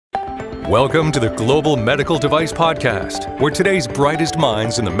Welcome to the Global Medical Device Podcast, where today's brightest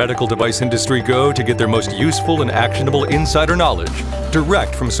minds in the medical device industry go to get their most useful and actionable insider knowledge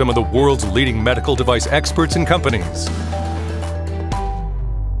direct from some of the world's leading medical device experts and companies.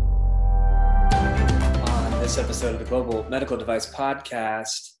 On this episode of the Global Medical Device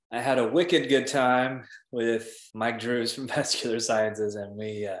Podcast, I had a wicked good time with Mike Drues from Vascular Sciences, and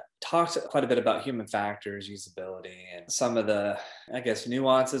we talked quite a bit about human factors, usability, and some of the,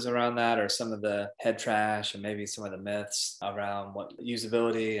 nuances around that, or some of the head trash and maybe some of the myths around what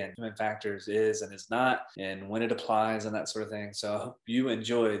usability and human factors is and is not, and when it applies and that sort of thing. So I hope you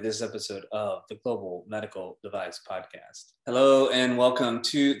enjoy this episode of the Global Medical Device Podcast. Hello and welcome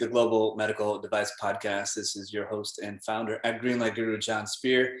to the Global Medical Device Podcast. This is your host and founder at Greenlight Guru, Jon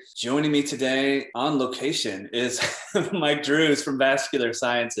Speer. Joining me today on location is Mike Drues from Vascular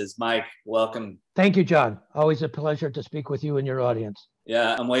Sciences. Mike, welcome. Thank you, John. Always a pleasure to speak with you and your audience.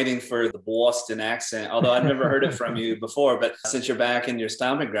 Yeah, I'm waiting for the Boston accent, although I've never heard it from you before. But since you're back in your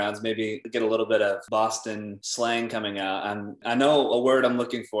stomping grounds, maybe get a little bit of Boston slang coming out. I know a word I'm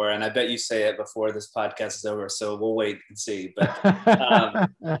looking for, and I bet you say it before this podcast is over, so we'll wait and see. But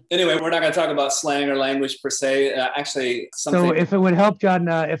anyway, we're not going to talk about slang or language per se. Something. So if it would help, John,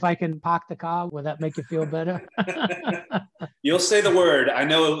 if I can park the car, will that make you feel better? You'll say the word. I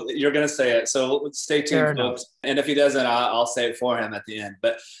know you're going to say it, so stay tuned, folks. And if he doesn't, I'll say it for him at the end.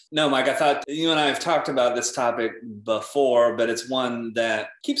 But no, Mike, I thought you and I have talked about this topic before, but it's one that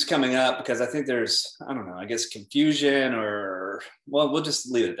keeps coming up because I think there's, confusion, or, well, we'll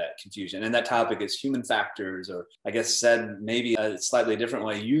just leave it at that, confusion. And that topic is human factors, or said maybe a slightly different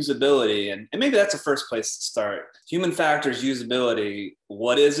way, usability. And maybe that's the first place to start. Human factors, usability,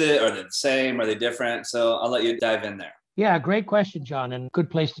 what is it? Are they the same? Are they different? So I'll let you dive in there. Yeah, great question, John, and good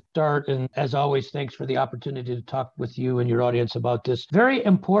place to start. And as always, thanks for the opportunity to talk with you and your audience about this very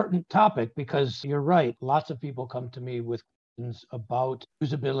important topic, because you're right. Lots of people come to me with questions about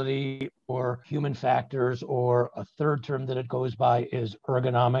usability or human factors, or a third term that it goes by is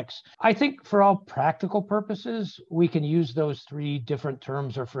ergonomics. I think for all practical purposes, we can use those three different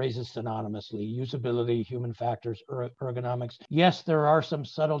terms or phrases synonymously: usability, human factors, ergonomics. Yes, there are some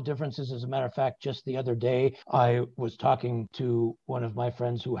subtle differences. As a matter of fact, just the other day, I was talking to one of my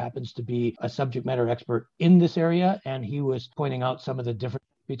friends who happens to be a subject matter expert in this area, and he was pointing out some of the differences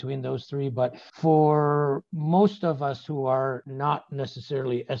between those three. But for most of us who are not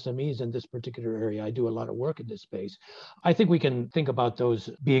necessarily SMEs in this particular area, I do a lot of work in this space, I think we can think about those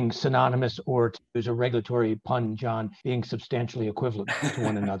being synonymous, or, to use a regulatory pun, John, being substantially equivalent to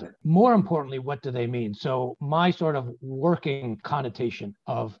one another. More importantly, what do they mean? So my sort of working connotation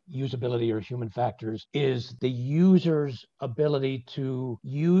of usability or human factors is the user's ability to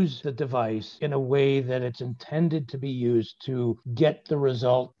use the device in a way that it's intended to be used to get the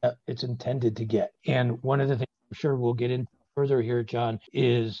result that it's intended to get. And one of the things I'm sure we'll get into further here, John,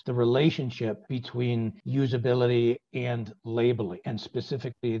 is the relationship between usability and labeling, and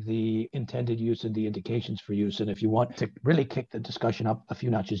specifically the intended use and the indications for use. And if you want to really kick the discussion up a few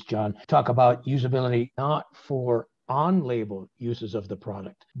notches, John, talk about usability not for on-label uses of the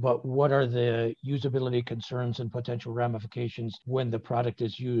product, but what are the usability concerns and potential ramifications when the product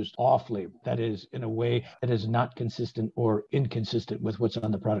is used off-label, that is, in a way that is not consistent or inconsistent with what's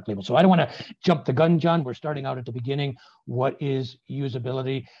on the product label. So I don't want to jump the gun, John. We're starting out at the beginning. What is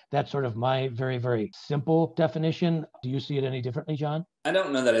usability? That's sort of my very, very simple definition. Do you see it any differently, John? I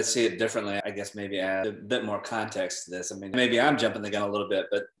don't know that I see it differently. I guess maybe add a bit more context to this. Maybe I'm jumping the gun a little bit,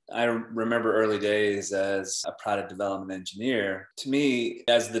 but I remember early days as a product development engineer. To me,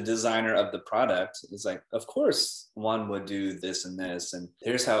 as the designer of the product, it's like, of course, one would do this and this, and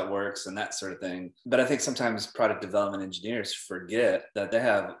here's how it works and that sort of thing. But I think sometimes product development engineers forget that they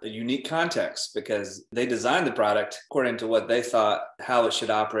have a unique context, because they designed the product according to what they thought, how it should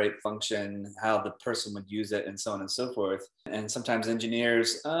operate, function, how the person would use it, and so on and so forth. And sometimes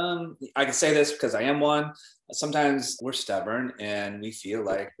engineers, I can say this because I am one, sometimes we're stubborn and we feel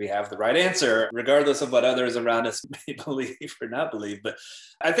like we have the right answer, regardless of what others around us may believe or not believe. But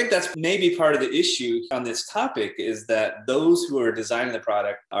I think that's maybe part of the issue on this topic, is that those who are designing the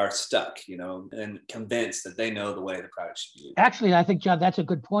product are stuck, and convinced that they know the way the product should be used. Actually, I think, John, that's a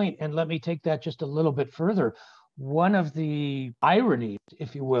good point. And let me take that just a little bit further. one of the ironies,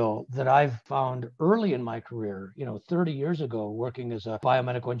 if you will, that I've found early in my career, 30 years ago, working as a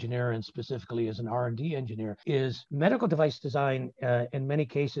biomedical engineer and specifically as an R&D engineer, is medical device design in many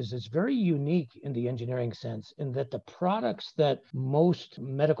cases is very unique in the engineering sense, in that the products that most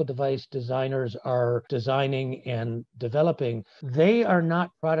medical device designers are designing and developing, they are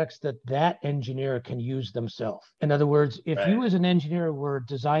not products that engineer can use themselves. In other words, if you as an engineer were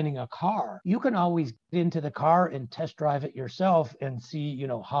designing a car, you can always get into the car and test drive it yourself and see,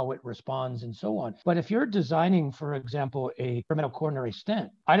 how it responds and so on. But if you're designing, for example, a permanent coronary stent,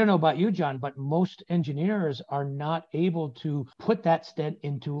 I don't know about you, John, but most engineers are not able to put that stent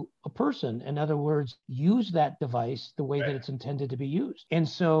into a person. In other words, use that device the way that it's intended to be used. And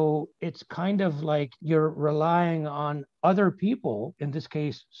so it's kind of like you're relying on other people, in this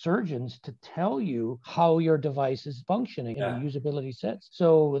case, surgeons, to tell you how your device is functioning in a usability sense.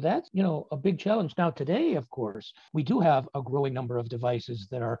 So that's, a big challenge. Now, today, of course, we do have a growing number of devices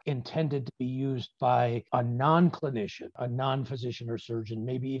that are intended to be used by a non-clinician, a non-physician or surgeon,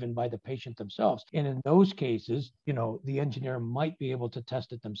 maybe even by the patient themselves. And in those cases, the engineer might be able to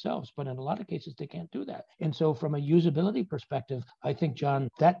test it themselves, but in a lot of cases, they can't do that. And so from a usability perspective, I think, John,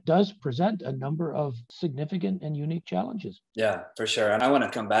 that does present a number of significant and unique challenges. Yeah, for sure. And I want to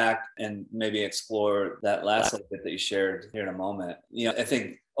come back and maybe explore that last little bit that you shared here in a moment. I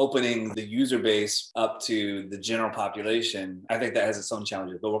think opening the user base up to the general population, I think that has its own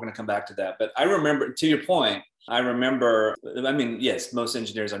challenges, but we're going to come back to that. But I remember, to your point, yes, most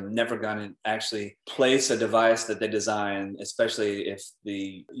engineers are never going to actually place a device that they design, especially if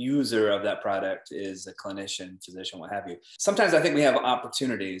the user of that product is a clinician, physician, what have you. Sometimes I think we have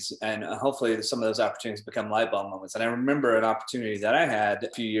opportunities, and hopefully some of those opportunities become light bulb moments. And I remember an opportunity that I had a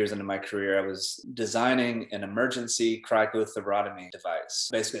few years into my career. I was designing an emergency cricothyrotomy device,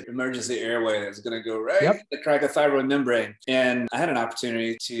 basically an emergency airway that was going to go right in the cricothyroid membrane. And I had an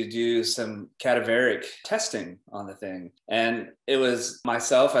opportunity to do some cadaveric testing on the thing. And it was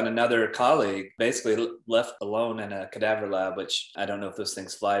myself and another colleague basically left alone in a cadaver lab, which I don't know if those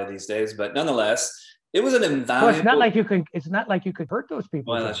things fly these days, but nonetheless, it was an invaluable. Well, it's not like you could hurt those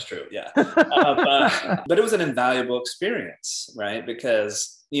people. Well, that's true. Yeah. But it was an invaluable experience, right?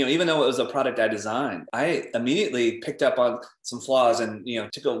 Because even though it was a product I designed, I immediately picked up on some flaws and,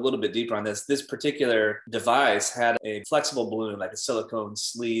 to go a little bit deeper on this. This particular device had a flexible balloon, like a silicone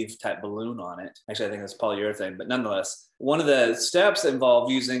sleeve type balloon on it. Actually, I think it's polyurethane, but nonetheless, one of the steps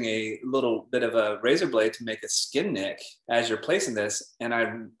involved using a little bit of a razor blade to make a skin nick as you're placing this. And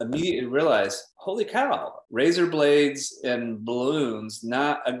I immediately realized, holy cow, razor blades and balloons,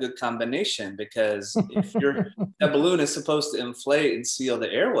 not a good combination, because if that balloon is supposed to inflate and seal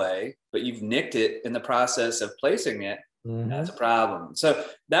the airway, but you've nicked it in the process of placing it, that's a problem. So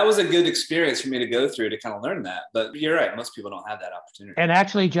that was a good experience for me to go through to kind of learn that. But you're right, most people don't have that opportunity. And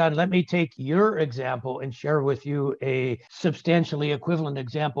actually, John, let me take your example and share with you a substantially equivalent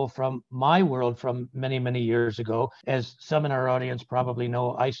example from my world from many, many years ago. As some in our audience probably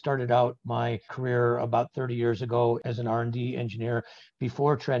know, I started out my career about 30 years ago as an R&D engineer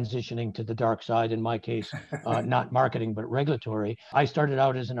before transitioning to the dark side, in my case, not marketing, but regulatory. I started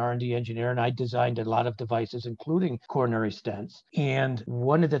out as an R&D engineer, and I designed a lot of devices, including coronary stents. And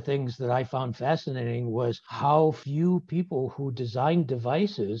one of the things that I found fascinating was how few people who design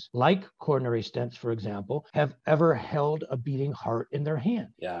devices like coronary stents, for example, have ever held a beating heart in their hand.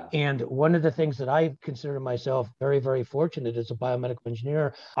 Yeah. And one of the things that I consider myself very, very fortunate as a biomedical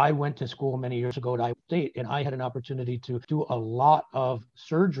engineer, I went to school many years ago at Iowa State, and I had an opportunity to do a lot of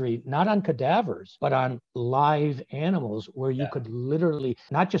surgery, not on cadavers, but on live animals, where you could literally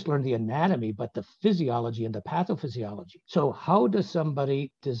not just learn the anatomy, but the physiology and the pathophysiology. So how does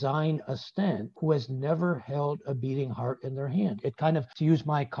somebody design a stent who has never held a beating heart in their hand? It kind of, to use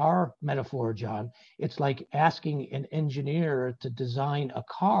my car metaphor, John, it's like asking an engineer to design a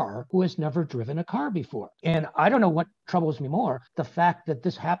car who has never driven a car before. And I don't know what troubles me more, the fact that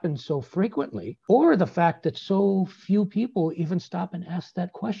this happens so frequently, or the fact that so few people even stop and ask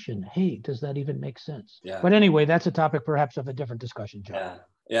that question. Hey, does that even make sense? Yeah. But anyway, that's a topic perhaps of a different discussion, John. Yeah.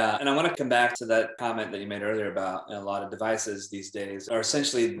 Yeah. And I want to come back to that comment that you made earlier about a lot of devices these days are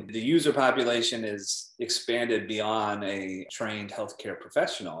essentially the user population is expanded beyond a trained healthcare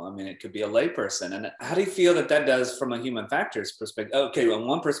professional. I mean, it could be a layperson. And how do you feel that does from a human factors perspective? Okay, on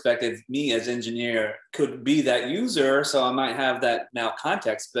one perspective, me as engineer could be that user, so I might have that now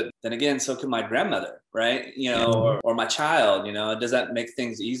context. But then again, so could my grandmother, right? Or my child, does that make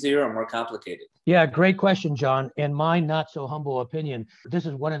things easier or more complicated? Yeah, great question, John. In my not so humble opinion, this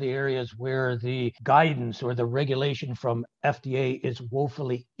is one of the areas where the guidance or the regulation from FDA is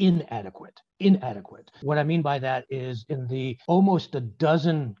woefully inadequate. inadequate. What I mean by that is in the almost a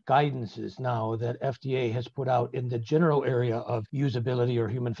dozen guidances now that FDA has put out in the general area of usability or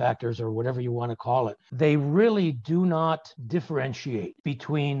human factors or whatever you want to call it, they really do not differentiate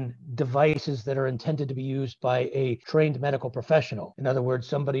between devices that are intended to be used by a trained medical professional. In other words,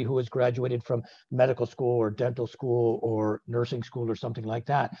 somebody who has graduated from medical school or dental school or nursing school or something like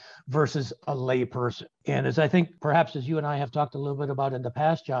that versus a lay person. And as I think perhaps as you and I have talked a little bit about in the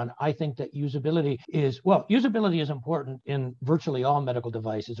past, Jon, I think that usability is important in virtually all medical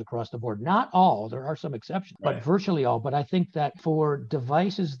devices across the board. Not all, there are some exceptions, Right. but virtually all. But I think that for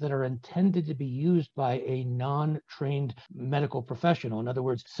devices that are intended to be used by a non-trained medical professional, in other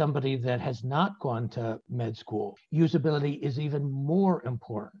words, somebody that has not gone to med school, usability is even more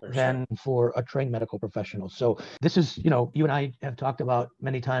important than for a trained medical professional. So this is, you and I have talked about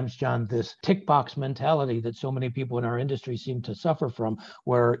many times, Jon, this tick box mentality that so many people in our industry seem to suffer from,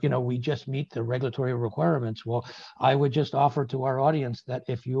 where, we just meet the regulatory requirements. Well, I would just offer to our audience that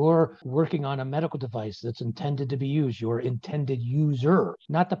if you're working on a medical device that's intended to be used, your intended user,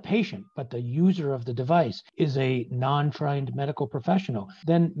 not the patient, but the user of the device is a non-trained medical professional,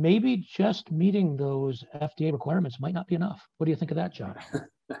 then maybe just meeting those FDA requirements might not be enough. What do you think of that, Jon?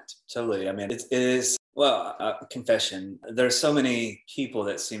 Totally. I mean, it is, well, confession. There's so many people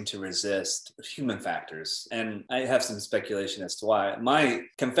that seem to resist human factors. And I have some speculation as to why. My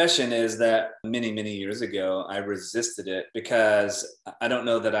confession is that many, many years ago, I resisted it because I don't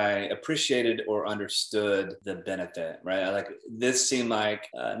know that I appreciated or understood the benefit, right? This seemed like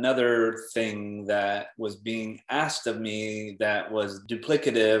another thing that was being asked of me that was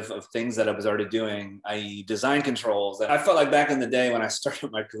duplicative of things that I was already doing, i.e. design controls. I felt like back in the day when I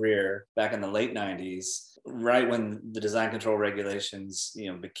started my career back in the late 90s, right when the design control regulations,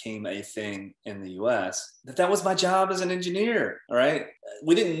 became a thing in the US, that was my job as an engineer. All right.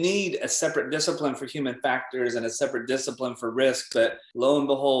 We didn't need a separate discipline for human factors and a separate discipline for risk. But lo and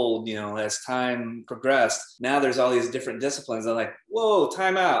behold, as time progressed, now there's all these different disciplines. I'm like, whoa,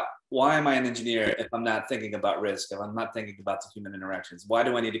 time out. Why am I an engineer if I'm not thinking about risk, if I'm not thinking about the human interactions? Why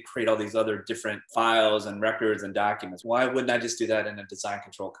do I need to create all these other different files and records and documents? Why wouldn't I just do that in a design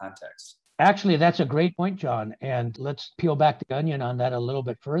control context? Actually, that's a great point, Jon. And let's peel back the onion on that a little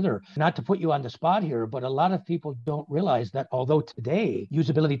bit further. Not to put you on the spot here, but a lot of people don't realize that although today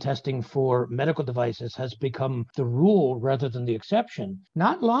usability testing for medical devices has become the rule rather than the exception,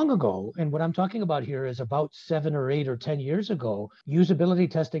 not long ago, and what I'm talking about here is about 7 or 8 or 10 years ago, usability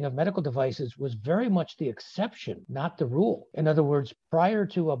testing of medical devices was very much the exception, not the rule. In other words, prior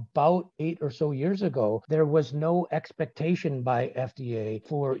to about 8 or so years ago, there was no expectation by FDA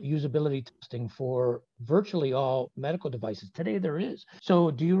for usability testing for virtually all medical devices. Today there is.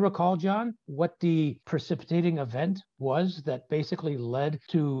 So do you recall, Jon, what the precipitating event was that basically led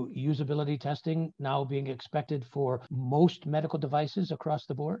to usability testing now being expected for most medical devices across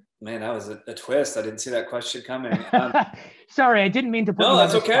the board? Man, that was a twist. I didn't see that question coming. Sorry, I didn't mean to put you on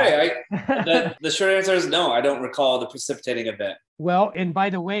that's the okay. spot. The short answer is no, I don't recall the precipitating event. Well, and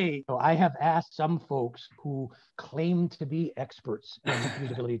by the way, I have asked some folks who claim to be experts in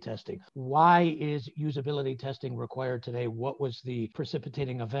usability testing, why is usability testing required today? What was the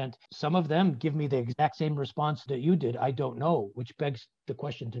precipitating event? Some of them give me the exact same response that you did. I don't know, which begs the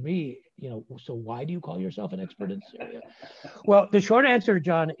question to me, so why do you call yourself an expert in this area? Well, the short answer,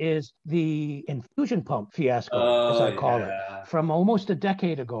 Jon, is the infusion pump fiasco, as I call it, from almost a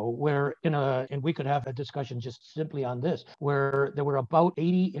decade ago, where and we could have a discussion just simply on this, where there were about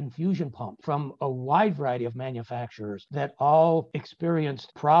 80 infusion pumps from a wide variety of manufacturers that all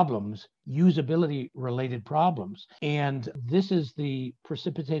experienced problems, usability related problems. And this is the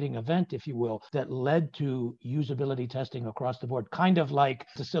precipitating event, if you will, that led to usability testing across the board, kind of like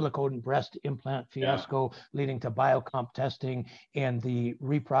the silicone breast implant fiasco leading to biocomp testing and the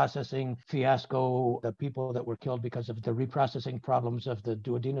reprocessing fiasco, the people that were killed because of the reprocessing problems of the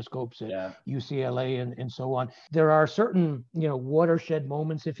duodenoscopes at UCLA and so on. There are certain, watershed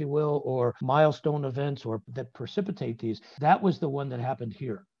moments, if you will, or milestone events or that precipitate these. That was the one that happened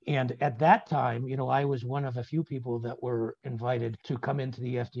here. And at that time, I was one of a few people that were invited to come into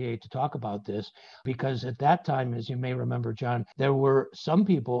the FDA to talk about this, because at that time, as you may remember, Jon, there were some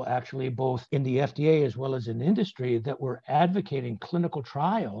people actually both in the FDA as well as in industry that were advocating clinical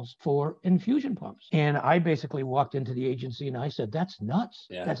trials for infusion pumps. And I basically walked into the agency and I said, that's nuts.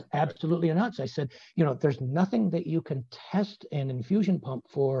 That's absolutely nuts. I said, there's nothing that you can test an infusion pump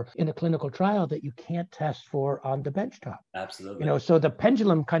for in a clinical trial that you can't test for on the benchtop. Absolutely. So the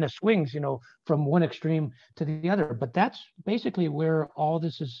pendulum kind kind of swings, from one extreme to the other. But that's basically where all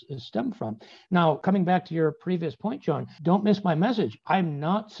this is stemmed from. Now, coming back to your previous point, Jon, don't miss my message. I'm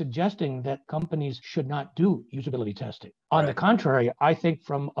not suggesting that companies should not do usability testing. On the contrary, I think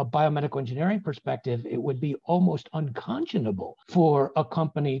from a biomedical engineering perspective, it would be almost unconscionable for a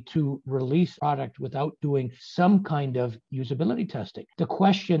company to release product without doing some kind of usability testing. The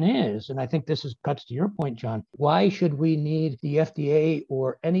question is, and I think this cuts to your point, Jon, why should we need the FDA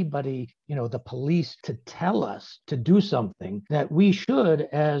or anybody, the police, to tell us to do something that we should,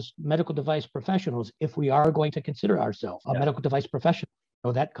 as medical device professionals, if we are going to consider ourselves a medical device professional?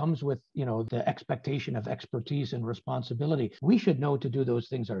 That comes with, the expectation of expertise and responsibility. We should know to do those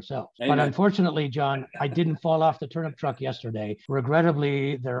things ourselves. Amen. But unfortunately, Jon, I didn't fall off the turnip truck yesterday.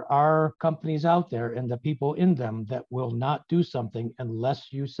 Regrettably, there are companies out there and the people in them that will not do something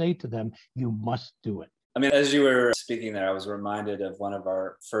unless you say to them, you must do it. I mean, as you were speaking there, I was reminded of one of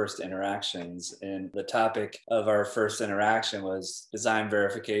our first interactions. And the topic of our first interaction was design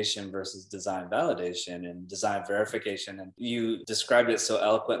verification versus design validation. And design verification, and you described it so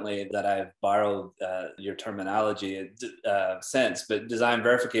eloquently that I've borrowed your terminology since. But design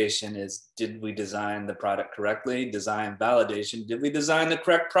verification is, did we design the product correctly? Design validation, did we design the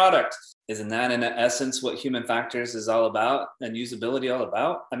correct product? Isn't that in essence what human factors is all about and usability all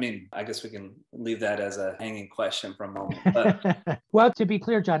about? I mean, I guess we can leave that as a hanging question for a moment. But well, to be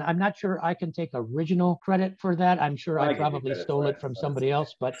clear, Jon, I'm not sure I can take original credit for that. I'm sure I probably stole it from somebody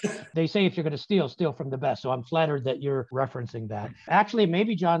else, but they say if you're going to steal from the best. So I'm flattered that you're referencing that. Actually,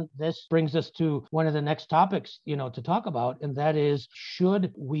 maybe, Jon, this brings us to one of the next topics, to talk about, and that is,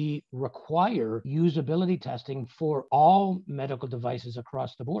 should we require usability testing for all medical devices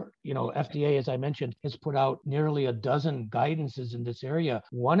across the board? FDA, as I mentioned, has put out nearly a dozen guidances in this area.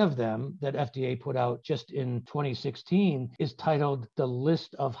 One of them that FDA put out just in 2016 is titled The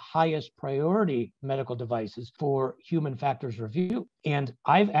List of Highest Priority Medical Devices for Human Factors Review. And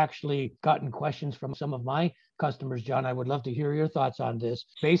I've actually gotten questions from some of my customers, Jon. I would love to hear your thoughts on this.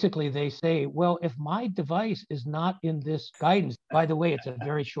 Basically, they say, well, if my device is not in this guidance, by the way, it's a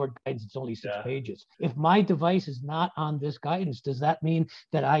very short guidance, it's only 6 pages. If my device is not on this guidance, does that mean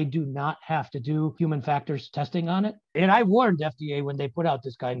that I do not have to do human factors testing on it? And I warned FDA when they put out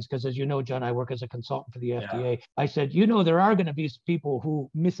this guidance, because as you know, Jon, I work as a consultant for the FDA. I said, there are going to be people who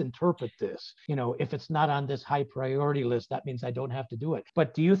misinterpret this. If it's not on this high priority list, that means I don't have to do it.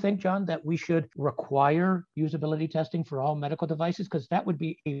 But do you think, Jon, that we should require usability testing for all medical devices? Because that would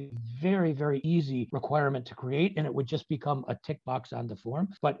be a very, very easy requirement to create, and it would just become a tick box on the form.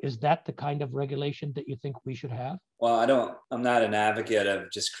 But is that the kind of regulation that you think we should have? Well, I'm not an advocate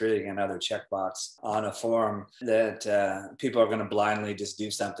of just creating another checkbox on a form that people are going to blindly just do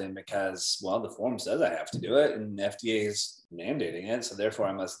something because, the form says I have to do it and FDA is mandating it, so therefore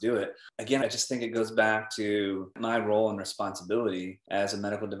I must do it. Again, I just think it goes back to my role and responsibility as a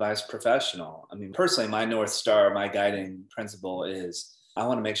medical device professional. I mean, personally, my North Star, my guiding principle is I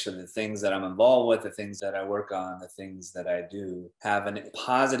want to make sure the things that I'm involved with, the things that I work on, the things that I do have a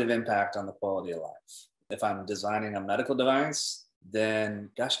positive impact on the quality of life. If I'm designing a medical device, then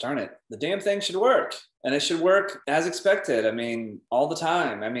gosh darn it, the damn thing should work. And it should work as expected. I mean, all the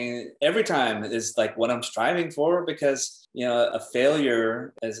time. I mean, every time is like what I'm striving for, because, a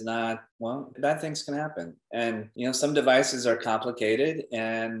failure is not, bad things can happen. And, some devices are complicated.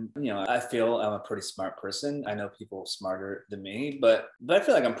 And, I feel I'm a pretty smart person. I know people smarter than me, but I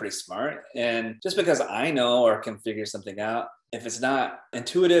feel like I'm pretty smart. And just because I know or can figure something out, if it's not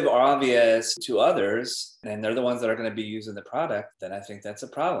intuitive or obvious to others, and they're the ones that are going to be using the product, then I think that's a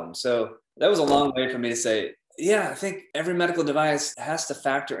problem. So that was a long way for me to say, I think every medical device has to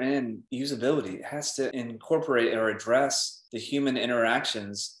factor in usability. It has to incorporate or address the human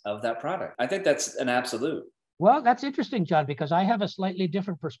interactions of that product. I think that's an absolute. Well, that's interesting, Jon, because I have a slightly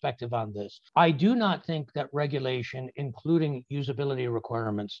different perspective on this. I do not think that regulation, including usability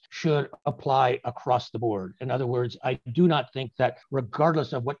requirements, should apply across the board. In other words, I do not think that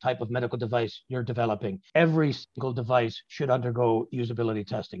regardless of what type of medical device you're developing, every single device should undergo usability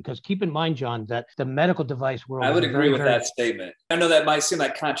testing. Because keep in mind, Jon, that the medical device world— I would agree with that statement. I know that might seem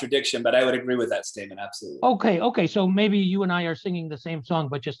like contradiction, but I would agree with that statement. Absolutely. Okay. So maybe you and I are singing the same song,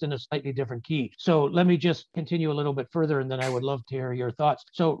 but just in a slightly different key. So let me just continue a little bit further, and then I would love to hear your thoughts.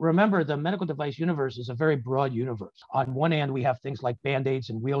 So remember, the medical device universe is a very broad universe. On one end, we have things like Band-Aids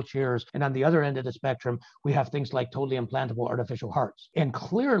and wheelchairs. And on the other end of the spectrum, we have things like totally implantable artificial hearts. And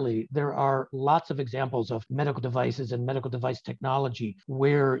clearly, there are lots of examples of medical devices and medical device technology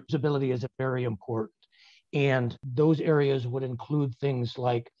where usability is very important. And those areas would include things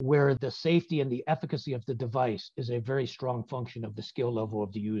like where the safety and the efficacy of the device is a very strong function of the skill level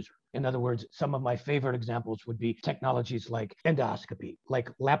of the user. In other words, some of my favorite examples would be technologies like endoscopy, like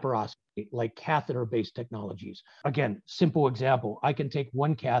laparoscopy, like catheter-based technologies. Again, simple example, I can take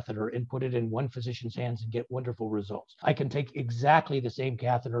one catheter and put it in one physician's hands and get wonderful results. I can take exactly the same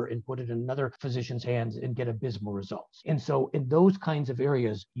catheter and put it in another physician's hands and get abysmal results. And so in those kinds of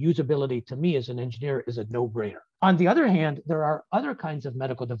areas, usability to me as an engineer is a no-brainer. On the other hand, there are other kinds of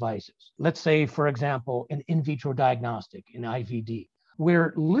medical devices. Let's say, for example, an in vitro diagnostic, an IVD,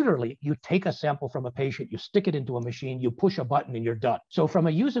 where literally you take a sample from a patient, you stick it into a machine, you push a button and you're done. So from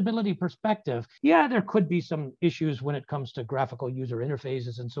a usability perspective, yeah, there could be some issues when it comes to graphical user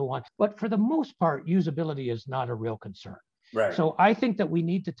interfaces and so on. But for the most part, usability is not a real concern. Right. So I think that we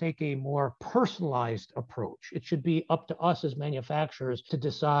need to take a more personalized approach. It should be up to us as manufacturers to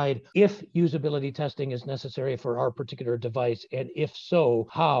decide if usability testing is necessary for our particular device, and if so,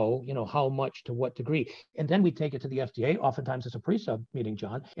 how, how much, to what degree. And then we take it to the FDA. Oftentimes it's a pre-sub meeting,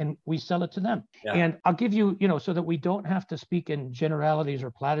 John, and we sell it to them. Yeah. And I'll give you, so that we don't have to speak in generalities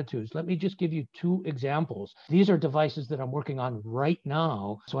or platitudes, let me just give you two examples. These are devices that I'm working on right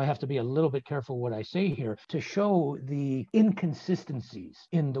now, so I have to be a little bit careful what I say here to show the inconsistencies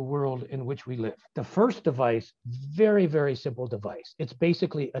in the world in which we live. The first device, very, very simple device. It's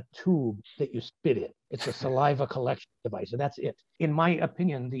basically a tube that you spit in. It's a saliva collection device, and that's it. In my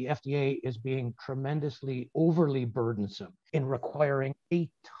opinion, the FDA is being tremendously overly burdensome in requiring a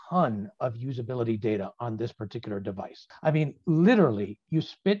ton of usability data on this particular device. I mean, literally, you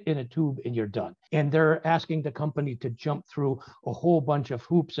spit in a tube and you're done. And they're asking the company to jump through a whole bunch of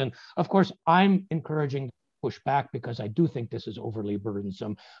hoops. And of course, I'm encouraging push back because I do think this is overly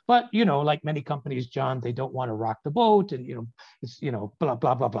burdensome. But, like many companies, John, they don't want to rock the boat and, it's, blah,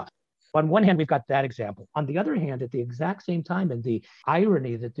 blah, blah, blah. On one hand, we've got that example. On the other hand, at the exact same time, and the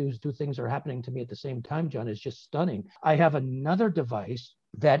irony that those two things are happening to me at the same time, John, is just stunning. I have another device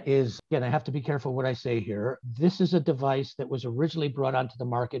that is, again, I have to be careful what I say here. This is a device that was originally brought onto the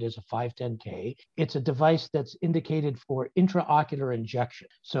market as a 510K. It's a device that's indicated for intraocular injection.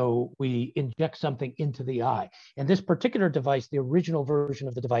 So we inject something into the eye. And this particular device, the original version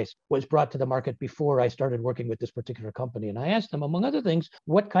of the device, was brought to the market before I started working with this particular company. And I asked them, among other things,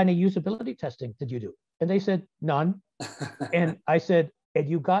 what kind of usability testing did you do? And they said, none. And I said, and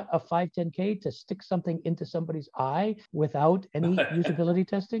you got a 510K to stick something into somebody's eye without any usability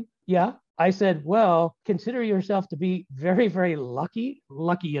testing? Yeah. I said, well, consider yourself to be very, very lucky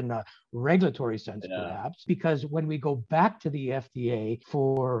in the regulatory sense, perhaps, because when we go back to the FDA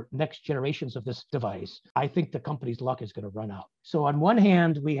for next generations of this device, I think the company's luck is going to run out. So on one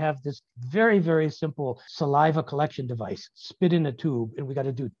hand, we have this very, very simple saliva collection device, spit in a tube, and we got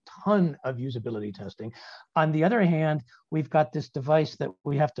to do a ton of usability testing. On the other hand, we've got this device that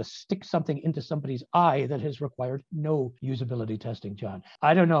we have to stick something into somebody's eye that has required no usability testing, John.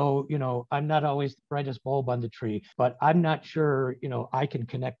 I don't know, I'm not always the brightest bulb on the tree, but I'm not sure, I can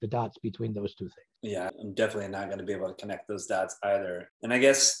connect the dots between those two things. Yeah, I'm definitely not going to be able to connect those dots either. And I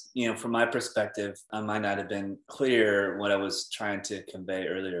guess, from my perspective, I might not have been clear what I was trying to convey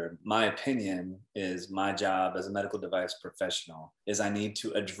earlier. My opinion is my job as a medical device professional is I need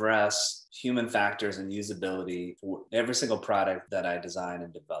to address human factors and usability for every single product that I design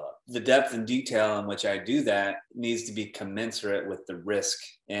and develop. The depth and detail in which I do that needs to be commensurate with the risk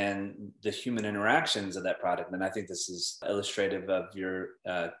and the human interactions of that product. And I think this is illustrative of your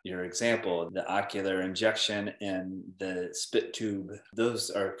example, the ocular injection and the spit tube. Those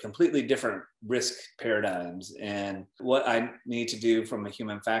are completely different risk paradigms. And what I need to do from a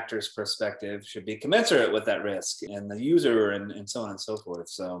human factors perspective should be commensurate with that risk and the user and so on and so forth.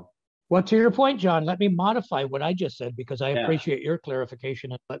 So well, to your point, John, let me modify what I just said because I appreciate your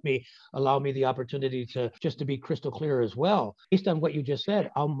clarification, and allow me the opportunity to be crystal clear as well. Based on what you just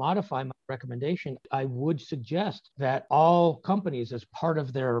said, I'll modify my recommendation. I would suggest that all companies, as part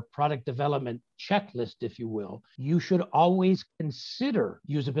of their product development checklist, if you will, you should always consider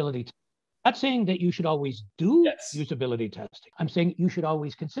usability. I'm not saying that you should always do usability testing. I'm saying you should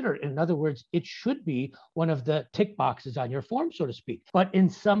always consider it. In other words, it should be one of the tick boxes on your form, so to speak. But in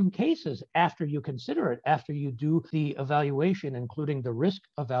some cases, after you consider it, after you do the evaluation, including the risk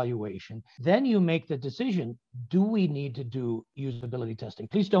evaluation, then you make the decision, do we need to do usability testing?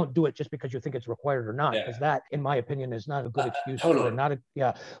 Please don't do it just because you think it's required or not, because that, in my opinion, is not a good excuse for not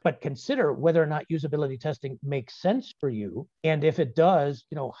but consider whether or not usability testing makes sense for you. And if it does,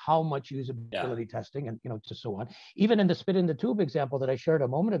 how much usability testing and to so on. Even in the spit in the tube example that I shared a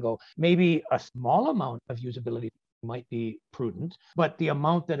moment ago, maybe a small amount of usability might be prudent. But the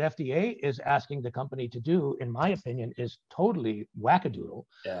amount that FDA is asking the company to do, in my opinion, is totally wackadoodle.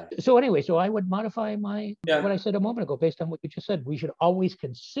 Yeah. So anyway, so I would modify what I said a moment ago based on what you just said. We should always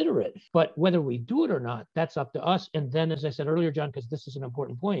consider it, but whether we do it or not, that's up to us. And then, as I said earlier, John, because this is an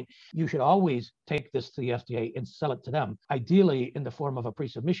important point, you should always take this to the FDA and sell it to them, ideally in the form of a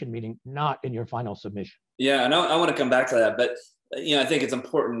pre-submission meeting, not in your final submission. Yeah, and I want to come back to that, but I think it's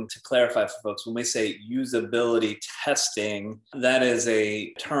important to clarify for folks when we say usability testing, that is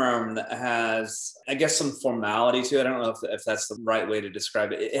a term that has, I guess, some formality to it. I don't know if that's the right way to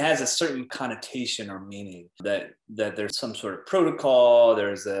describe it. It has a certain connotation or meaning that there's some sort of protocol,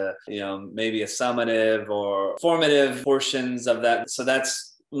 there's maybe a summative or formative portions of that. So that's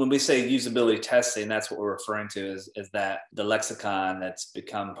when we say usability testing, that's what we're referring to is that the lexicon that's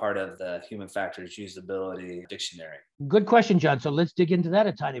become part of the human factors usability dictionary. Good question, John. So let's dig into that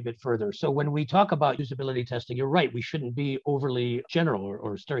a tiny bit further. So when we talk about usability testing, you're right, we shouldn't be overly general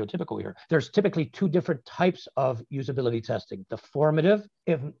or stereotypical here. There's typically two different types of usability testing, the formative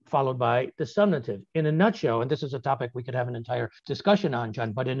followed by the summative. In a nutshell, and this is a topic we could have an entire discussion on,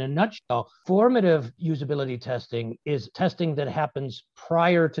 John, but in a nutshell, formative usability testing is testing that happens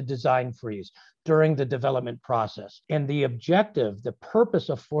prior to design freeze, during the development process. And the objective, the purpose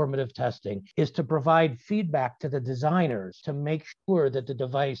of formative testing is to provide feedback to the designers to make sure that the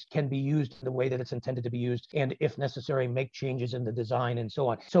device can be used in the way that it's intended to be used, and if necessary, make changes in the design and so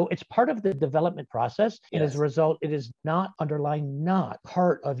on. So it's part of the development process. And as a result, it is not, underline not,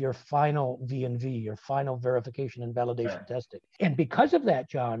 part of your final V&V, your final verification and validation testing. And because of that,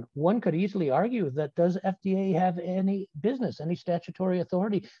 John, one could easily argue that does FDA have any business, any statutory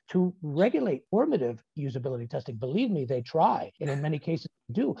authority to regulate formative usability testing? Believe me, they try, and in many cases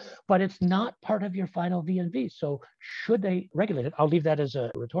do, but it's not part of your final V&V. So should they regulate it? I'll leave that as a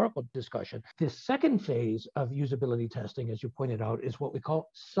rhetorical discussion. The second phase of usability testing, as you pointed out, is what we call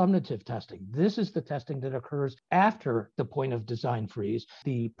summative testing. This is the testing that occurs after the point of design freeze.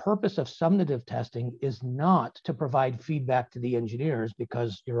 The purpose of summative testing is not to provide feedback to the engineers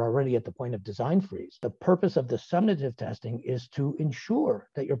because you're already at the point of design freeze. The purpose of the summative testing is to ensure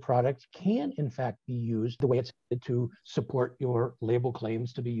that your product can in fact be used the way it's to support your label claims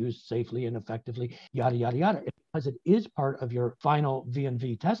to be used safely and effectively, yada, yada, yada. Because it is part of your final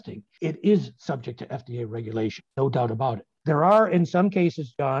V&V testing, it is subject to FDA regulation, no doubt about it. There are, in some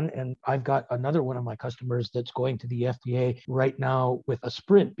cases, John, and I've got another one of my customers that's going to the FDA right now with a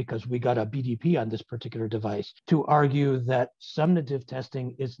sprint because we got a BDP on this particular device to argue that summative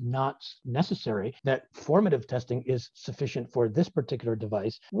testing is not necessary, that formative testing is sufficient for this particular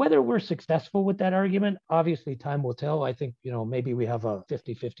device. Whether we're successful with that argument, obviously time will tell. I think, maybe we have a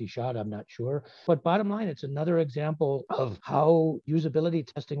 50-50 shot, I'm not sure. But bottom line, it's another example of how usability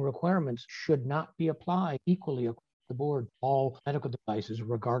testing requirements should not be applied equally across the board, all medical devices,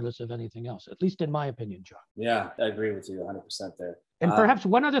 regardless of anything else, at least in my opinion, John. Yeah, I agree with you 100% there. And perhaps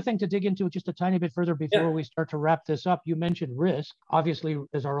one other thing to dig into just a tiny bit further before we start to wrap this up, you mentioned risk. Obviously,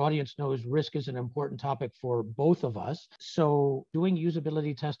 as our audience knows, risk is an important topic for both of us. So doing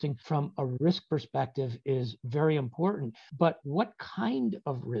usability testing from a risk perspective is very important. But what kind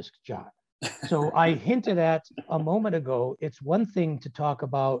of risk, John? So I hinted at a moment ago, it's one thing to talk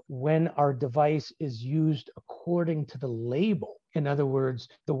about when our device is used according to the label. In other words,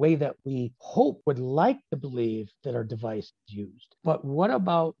 the way that we would like to believe that our device is used. But what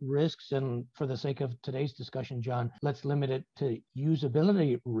about risks? And for the sake of today's discussion, John, let's limit it to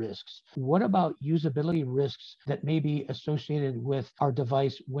usability risks. What about usability risks that may be associated with our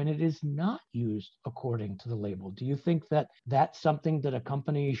device when it is not used according to the label? Do you think that that's something that a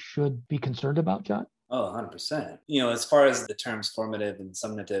company should be concerned about, John? Oh, 100%. As far as the terms formative and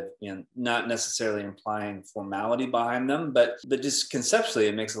summative, not necessarily implying formality behind them, but just conceptually,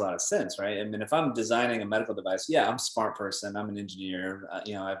 it makes a lot of sense, right? I mean, if I'm designing a medical device, I'm a smart person. I'm an engineer.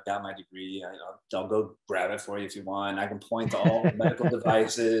 I've got my degree. I'll go grab it for you if you want. I can point to all the medical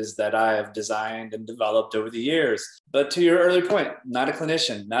devices that I have designed and developed over the years. But to your earlier point, not a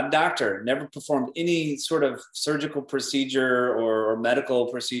clinician, not a doctor, never performed any sort of surgical procedure or medical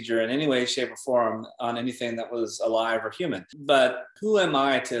procedure in any way, shape, or form on anything that was alive or human. But who am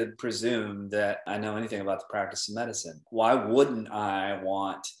I to presume that I know anything about the practice of medicine? Why wouldn't I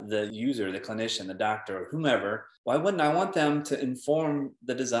want the user, the clinician, the doctor, or whomever, why wouldn't I want them to inform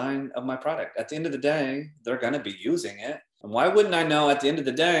the design of my product? At the end of the day, they're going to be using it. And why wouldn't I know at the end of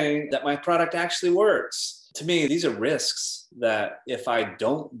the day that my product actually works? To me, these are risks that if I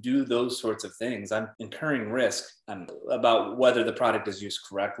don't do those sorts of things, I'm incurring risk about whether the product is used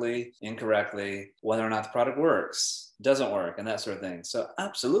correctly, incorrectly, whether or not the product works, doesn't work, and that sort of thing. So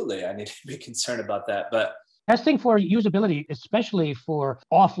absolutely, I need to be concerned about that. But Testing for usability, especially for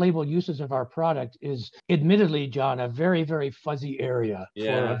off-label uses of our product, is admittedly, John, a very, very fuzzy area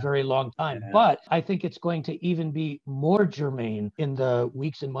for a very long time. But I think it's going to even be more germane in the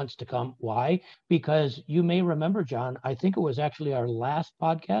weeks and months to come. Why? Because you may remember, John, I think it was actually our last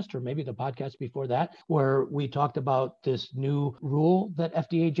podcast, or maybe the podcast before that, where we talked about this new rule that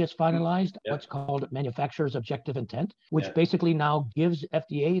FDA just finalized, what's called manufacturer's objective intent, which basically now gives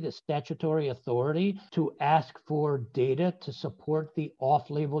FDA the statutory authority to ask for data to support the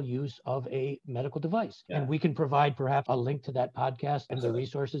off-label use of a medical device. And we can provide perhaps a link to that podcast and the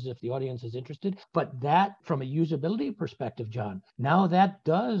resources if the audience is interested. But that, from a usability perspective, John, now that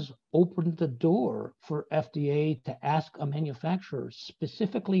does open the door for FDA to ask a manufacturer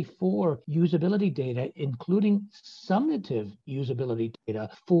specifically for usability data, including summative usability data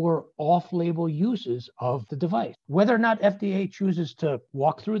for off-label uses of the device. Whether or not FDA chooses to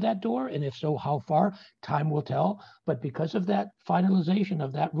walk through that door, and if so, how far, time will tell. But because of that finalization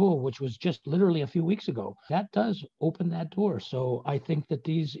of that rule, which was just literally a few weeks ago, that does open that door. So I think that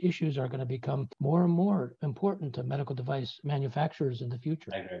these issues are going to become more and more important to medical device manufacturers in the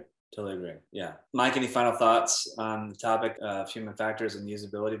future. I agree. Totally agree. Yeah. Mike, any final thoughts on the topic of human factors and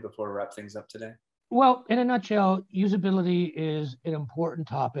usability before we wrap things up today? Well, in a nutshell, usability is an important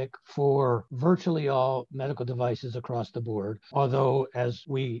topic for virtually all medical devices across the board. Although, as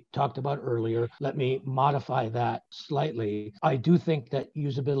we talked about earlier, let me modify that slightly. I do think that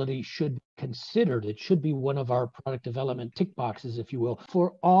usability should be considered. It should be one of our product development tick boxes, if you will,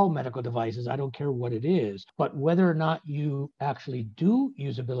 for all medical devices. I don't care what it is, but whether or not you actually do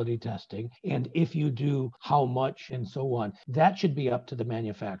usability testing, and if you do, how much, and so on, that should be up to the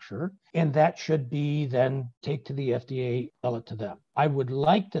manufacturer. And that should be then take to the FDA, sell it to them. I would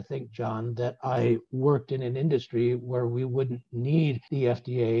like to think, John, that I worked in an industry where we wouldn't need the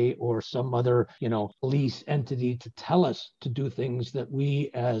FDA or some other, police entity to tell us to do things that we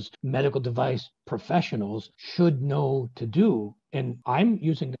as medical device professionals should know to do. And I'm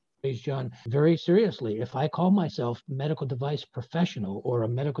using phrase, John, very seriously. If I call myself medical device professional or a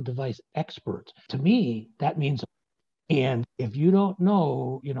medical device expert, to me, that means. And if you don't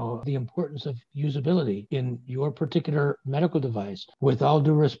know, the importance of usability in your particular medical device, with all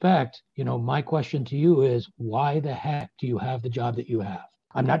due respect, my question to you is, why the heck do you have the job that you have?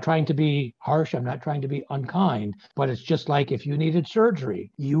 I'm not trying to be harsh. I'm not trying to be unkind, but it's just like if you needed surgery,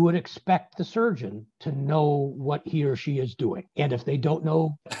 you would expect the surgeon to know what he or she is doing. And if they don't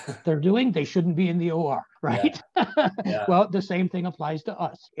know what they're doing, they shouldn't be in the OR, right? Well, the same thing applies to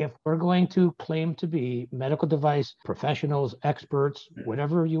us. If we're going to claim to be medical device professionals, experts,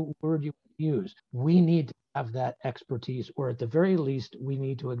 whatever word you use, we need to have that expertise, or at the very least, we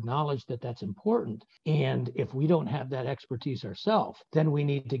need to acknowledge that that's important. And if we don't have that expertise ourselves, then we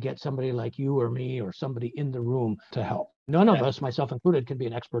need to get somebody like you or me or somebody in the room to help. None of us, myself included, can be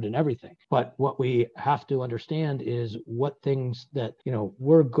an expert in everything. But what we have to understand is what things that,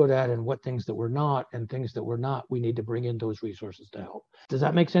 we're good at and what things that we're not, and things that we're not, we need to bring in those resources to help. Does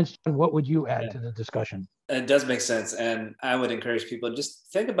that make sense, John? What would you add to the discussion? It does make sense. And I would encourage people to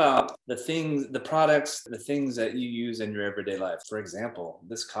just think about the things, the products, the things that you use in your everyday life. For example,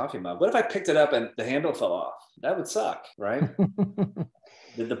 this coffee mug. What if I picked it up and the handle fell off? That would suck, right?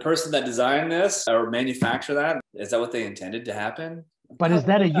 Did the person that designed this or manufacture that, is that what they intended to happen? But is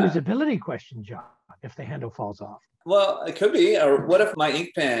that a usability question, John, if the handle falls off? Well, it could be. Or what if my ink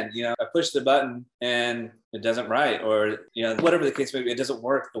pen, I push the button and it doesn't write, or, whatever the case may be, it doesn't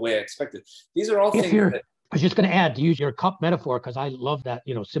work the way I expected. These are all things that... I was just going to add, to use your cup metaphor, because I love that,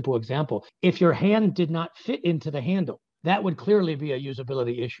 simple example. If your hand did not fit into the handle, that would clearly be a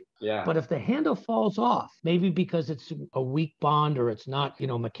usability issue. Yeah. But if the handle falls off, maybe because it's a weak bond or it's not,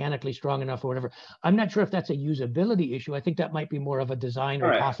 mechanically strong enough or whatever, I'm not sure if that's a usability issue. I think that might be more of a design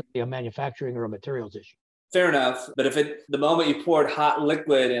or possibly a manufacturing or a materials issue. Fair enough. But if the moment you poured hot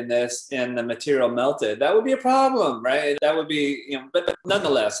liquid in this and the material melted, that would be a problem, right? That would be, but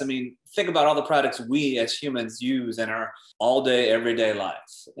nonetheless, think about all the products we as humans use in our all day, everyday life.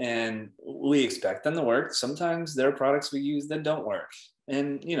 And we expect them to work. Sometimes there are products we use that don't work.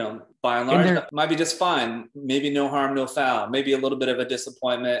 And, by and large, that might be just fine. Maybe no harm, no foul. Maybe a little bit of a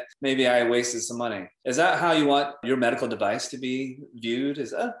disappointment. Maybe I wasted some money. Is that how you want your medical device to be viewed?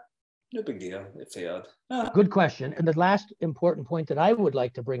 No big deal. It failed. Good question. And the last important point that I would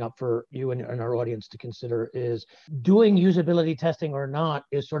like to bring up for you and our audience to consider is doing usability testing or not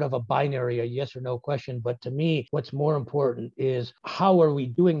is sort of a binary, a yes or no question. But to me, what's more important is how are we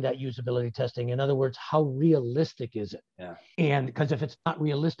doing that usability testing? In other words, how realistic is it? Yeah. And because if it's not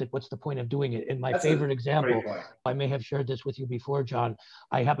realistic, what's the point of doing it? In my favorite example, I may have shared this with you before, John.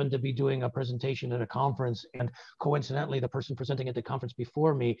 I happened to be doing a presentation at a conference, and coincidentally, the person presenting at the conference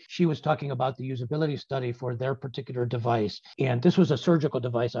before me, she was talking about the usability study for their particular device. And this was a surgical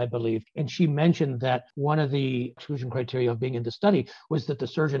device, I believe. And she mentioned that one of the exclusion criteria of being in the study was that the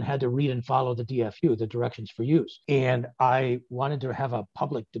surgeon had to read and follow the DFU, the directions for use. And I wanted to have a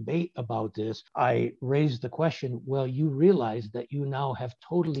public debate about this. I raised the question, well, you realize that you now have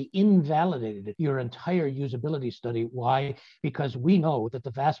totally invalidated your entire usability study. Why? Because we know that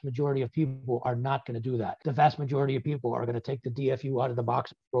the vast majority of people are not going to do that. The vast majority of people are going to take the DFU out of the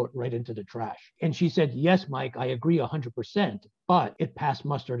box and throw it right into the trash. And she said, yes, Mike, I agree 100%, but it passed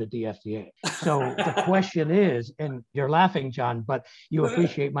muster at the FDA. So the question is, and you're laughing, John, but you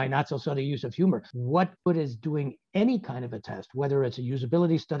appreciate my not so subtle use of humor. What good is doing any kind of a test, whether it's a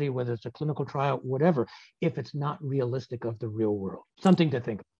usability study, whether it's a clinical trial, whatever, if it's not realistic of the real world? Something to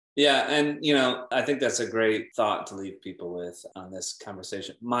think about. Yeah. And, I think that's a great thought to leave people with on this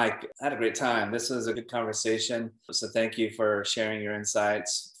conversation. Mike, I had a great time. This was a good conversation. So thank you for sharing your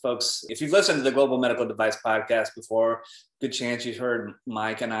insights. Folks, if you've listened to the Global Medical Device Podcast before, good chance you've heard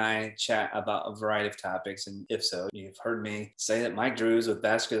Mike and I chat about a variety of topics. And if so, you've heard me say that Mike Drues with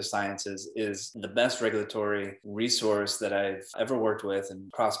Vascular Sciences is the best regulatory resource that I've ever worked with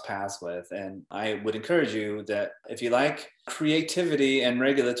and crossed paths with. And I would encourage you that if you like creativity and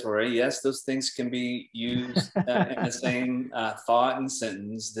regulatory, yes, those things can be used in the same thought and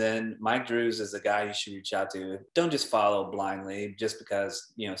sentence, then Mike Drues is the guy you should reach out to. Don't just follow blindly just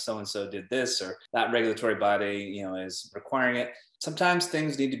because, so-and-so did this or that regulatory body, is requiring it. Sometimes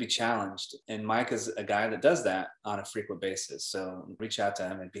things need to be challenged. And Mike is a guy that does that on a frequent basis. So reach out to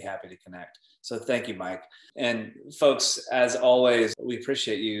him and be happy to connect. So thank you, Mike. And folks, as always, we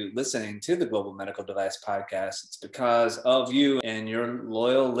appreciate you listening to the Global Medical Device Podcast. It's because of you and your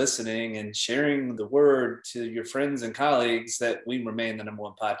loyal listening and sharing the word to your friends and colleagues that we remain the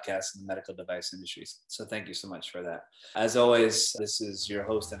 #1 podcast in the medical device industry. So thank you so much for that. As always, this is your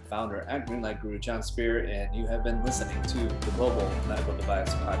host and founder at Greenlight Guru, Jon Speer, and you have been listening to the Global Medical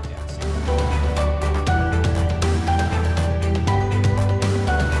Device Podcast.